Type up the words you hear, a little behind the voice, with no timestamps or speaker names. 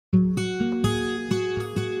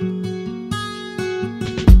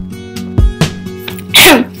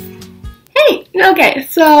Okay,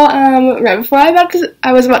 so right before I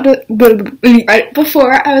was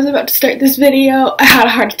about to start this video, I had a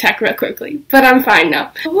heart attack real quickly, but I'm fine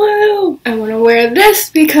now. Woo! I want to wear this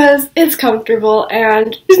because it's comfortable,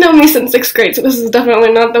 and she's known me since 6th grade, so this is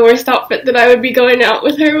definitely not the worst outfit that I would be going out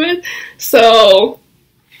with her with. So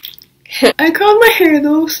I curled my hair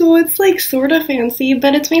though, so it's like sort of fancy,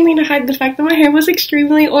 but it's mainly to hide the fact that my hair was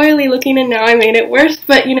extremely oily looking, and now I made it worse.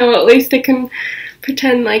 But you know, at least it can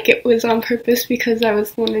pretend like it was on purpose because I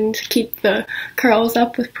was wanting to keep the curls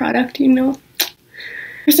up with product, you know.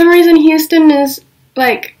 For some reason, Houston is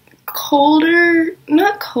like colder,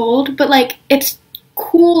 not cold, but like it's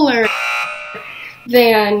cooler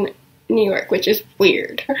than New York, which is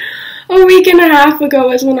weird. A week and a half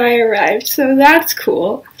ago is when I arrived, so that's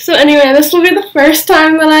cool. So anyway, this will be the first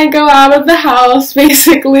time that I go out of the house,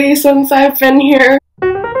 basically, since I've been here.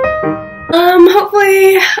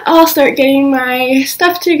 Hopefully I'll start getting my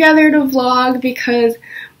stuff together to vlog because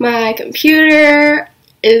my computer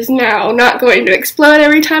is now not going to explode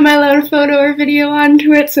every time I load a photo or video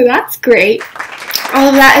onto it, so that's great. All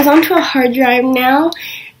of that is onto a hard drive now,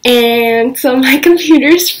 and so my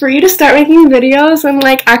computer's free to start making videos and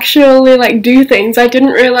like actually like do things. I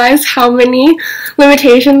didn't realize how many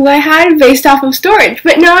limitations I had based off of storage,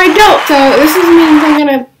 but now I don't. So this means I'm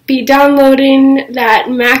gonna be downloading that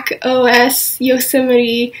Mac OS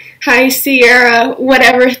Yosemite High Sierra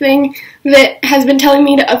whatever thing that has been telling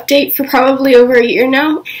me to update for probably over a year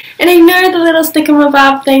now, and ignore the little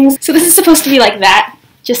stickamabob things. So this is supposed to be like that.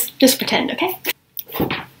 Just pretend, okay?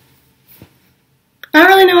 I don't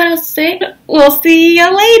really know what else to say. We'll see you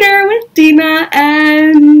later with Dina,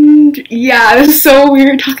 and yeah, this is so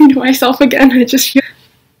weird talking to myself again. I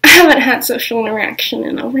haven't had social interaction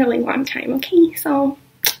in a really long time, okay? So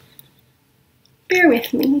bear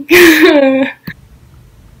with me.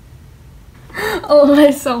 Oh, my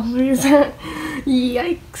selfies.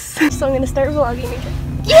 Yikes. So I'm gonna start vlogging again.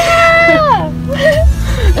 Yeah!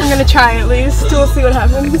 I'm gonna try at least. We'll see what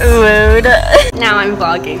happens. Mood. Now I'm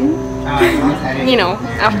vlogging. You know,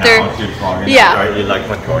 after. Yeah. You like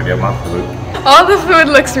majority of my food. All the food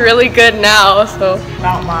looks really good now, so.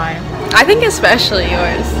 Not mine. I think especially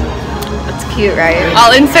yours. That's cute, right?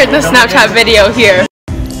 I'll insert the Snapchat video here.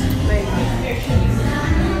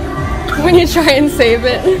 When you try and save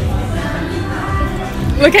it.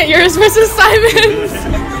 Look at yours versus Simon's.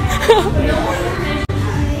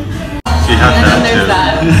 She has And that then there's too.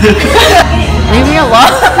 that. Leave me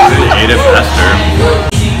alone. You ate it faster.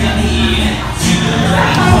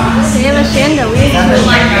 We have a chandelier.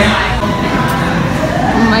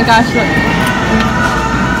 Oh my gosh, look.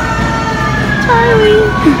 Charlie.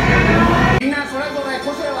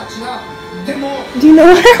 Do you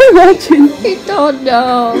know what I'm watching? I don't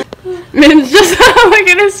know. Min's just look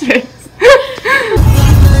at his face.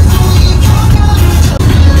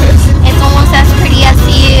 It's almost as pretty as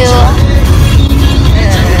you.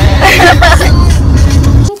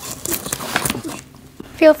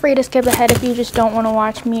 Feel free to skip ahead if you just don't want to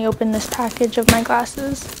watch me open this package of my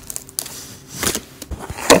glasses.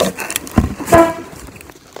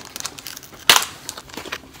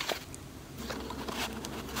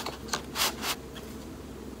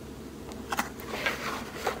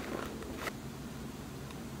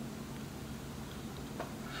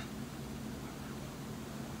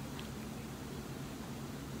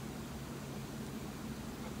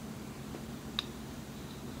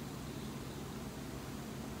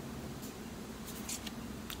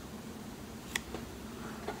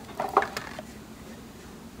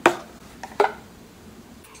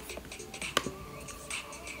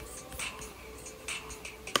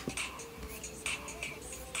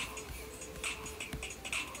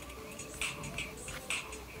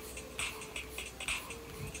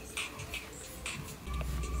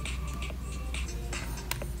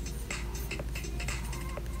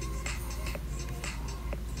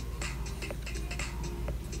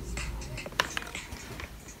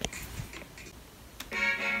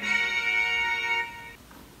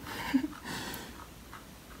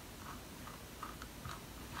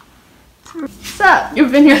 What's up?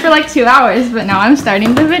 You've been here for like 2 hours, but now I'm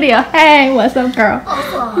starting the video. Hey, what's up, girl?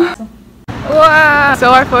 Wow.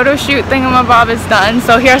 So our photo shoot thingamabob is done.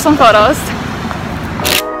 So here are some photos.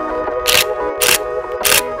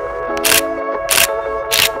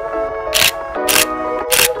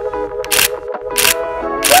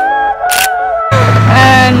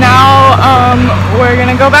 And now we're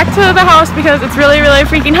gonna go back to the house because it's really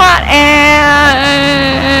freaking hot,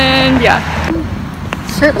 and yeah.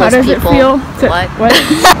 Shirtless How does people. it feel? What?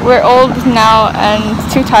 We're old now and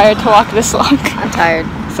too tired to walk this long. I'm tired.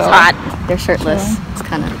 So it's hot. They're shirtless. It's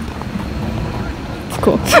kind of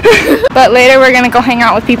cool. But later we're gonna go hang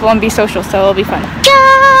out with people and be social, so it'll be fun.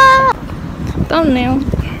 Yeah! Thumbnail.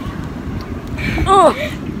 Oh.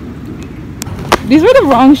 These were the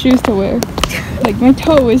wrong shoes to wear. Like my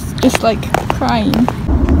toe was just like crying.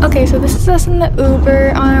 Okay, so this is us in the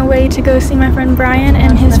Uber on our way to go see my friend Brian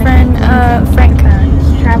and his friend Frank.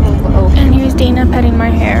 And here's Dana petting my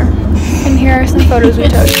hair. And here are some photos we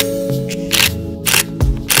took.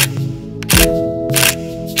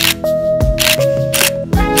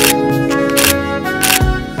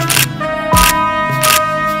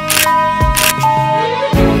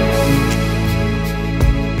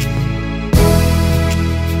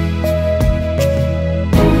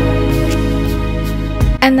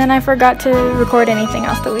 And then I forgot to record anything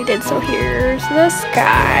else that we did, so here's the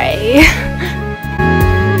sky.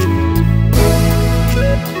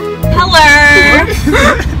 Hello!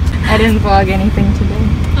 I didn't vlog anything today.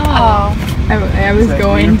 Oh. I was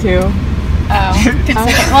going to. Oh.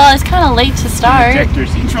 Well, it's kind of late to start.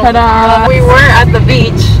 Ta-da! We were at the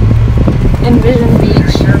beach. Envision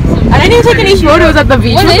Beach. I didn't even take any photos at the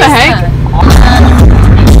beach. What the heck?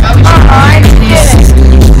 I did it.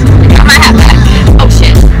 Oh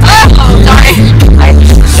shit. Oh, sorry.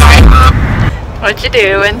 Sorry. What you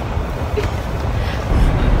doing?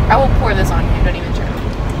 I will pour this on you, don't even try.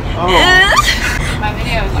 Oh. My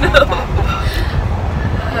video is on.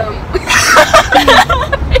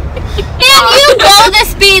 And you go the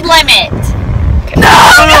speed limit! No!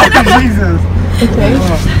 Jesus. Okay.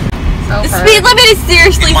 The speed limit is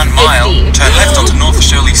seriously 1 mile, 50. turn left onto North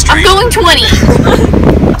Shirley Street. I'm going 20.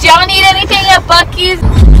 Do y'all need anything at Buc-ee's?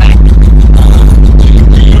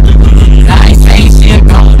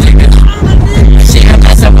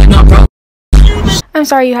 I'm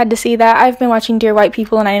sorry you had to see that. I've been watching Dear White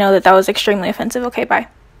People and I know that that was extremely offensive. Okay, bye.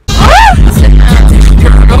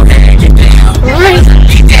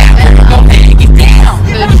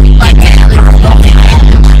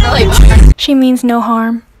 She means no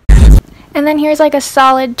harm. And then here's like a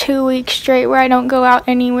solid 2 weeks straight where I don't go out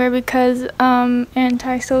anywhere because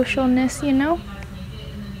antisocialness, you know?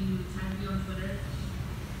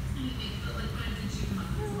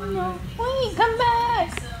 No, wait, come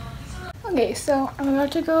back! Okay, so I'm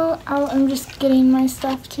about to go out. I'm just getting my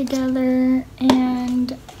stuff together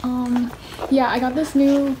and yeah, I got this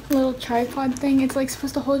new little tripod thing. It's like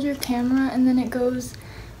supposed to hold your camera and then it goes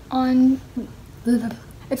on.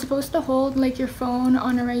 It's supposed to hold like your phone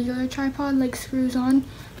on a regular tripod, like screws on,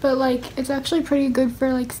 but like it's actually pretty good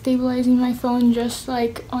for like stabilizing my phone just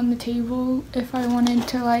like on the table if I wanted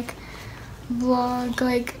to like vlog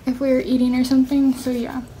like if we were eating or something. So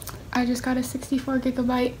yeah, I just got a 64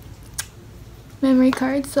 gigabyte memory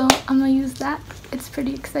card, so I'm gonna use that. It's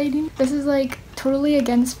pretty exciting. This is like totally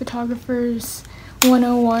against photographers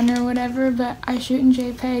 101 or whatever, but I shoot in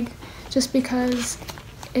JPEG just because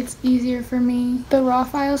it's easier for me. The raw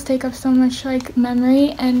files take up so much like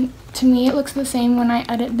memory, and to me it looks the same when I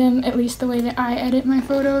edit them, at least the way that I edit my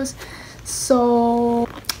photos. So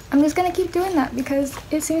I'm just gonna keep doing that because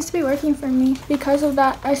it seems to be working for me. Because of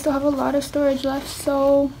that, I still have a lot of storage left,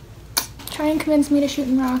 so try and convince me to shoot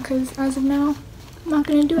in raw because as of now, I'm not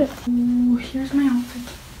gonna do it. Ooh, here's my outfit.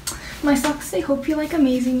 My socks say hope you like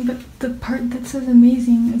amazing, but the part that says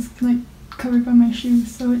amazing is like covered by my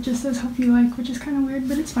shoes, so it just says hope you like, which is kind of weird,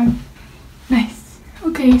 but it's fine. Nice.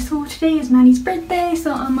 Okay, so today is Maddie's birthday,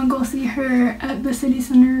 so I'm gonna go see her at the city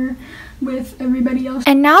center with everybody else.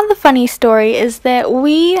 And now the funny story is that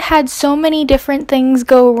we had so many different things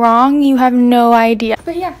go wrong, you have no idea.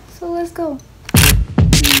 But yeah, so let's go.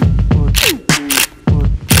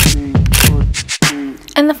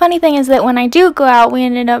 And the funny thing is that when I do go out, we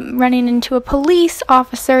ended up running into a police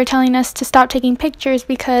officer telling us to stop taking pictures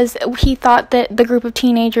because he thought that the group of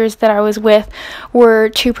teenagers that I was with were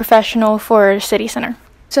too professional for a city center.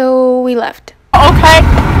 So we left. Okay.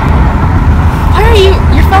 Why are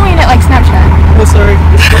you're filming it like Snapchat? Oh, sorry.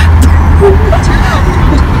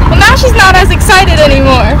 Well, now she's not as excited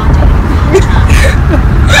anymore.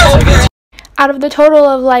 Out of the total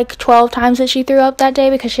of like 12 times that she threw up that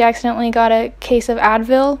day because she accidentally got a case of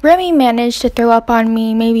Advil, Remy managed to throw up on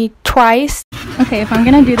me maybe twice. Okay, if I'm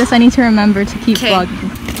gonna do this, I need to remember to keep vlogging.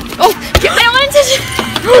 Oh, I wanted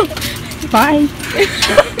to. Bye.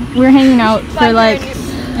 We're hanging out for like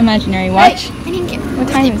imaginary watch. Hey, what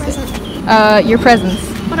time is it? Your presents.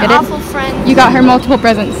 What an awful friend. You got her multiple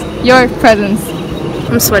presents. Your presents.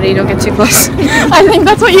 I'm sweaty, don't get too close. I think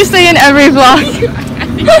that's what you say in every vlog.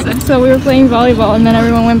 So we were playing volleyball and then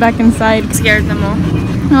everyone went back inside. Scared them all.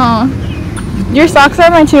 Aw. Your socks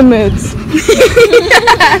are my two moods.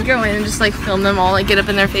 Go in and just like film them all, like get up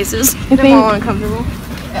in their faces. Get them all uncomfortable.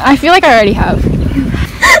 I feel like I already have.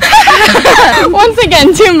 Once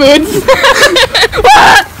again, 2 moods.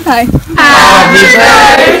 Hi. Happy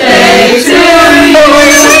birthday to you.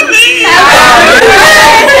 Happy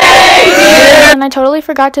birthday. And I totally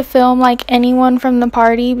forgot to film like anyone from the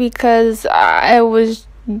party because I was,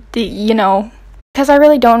 you know, because I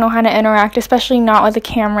really don't know how to interact, especially not with a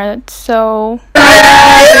camera. So.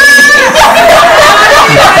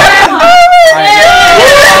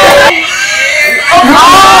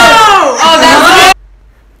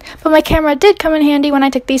 But my camera did come in handy when I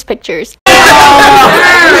took these pictures.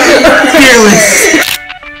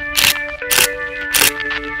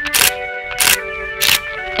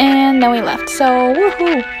 And then we left. So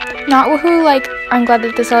woohoo! Not woohoo like I'm glad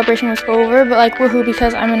that the celebration was over, but like woohoo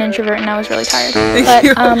because I'm an introvert and I was really tired. But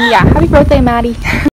yeah, happy birthday, Maddie.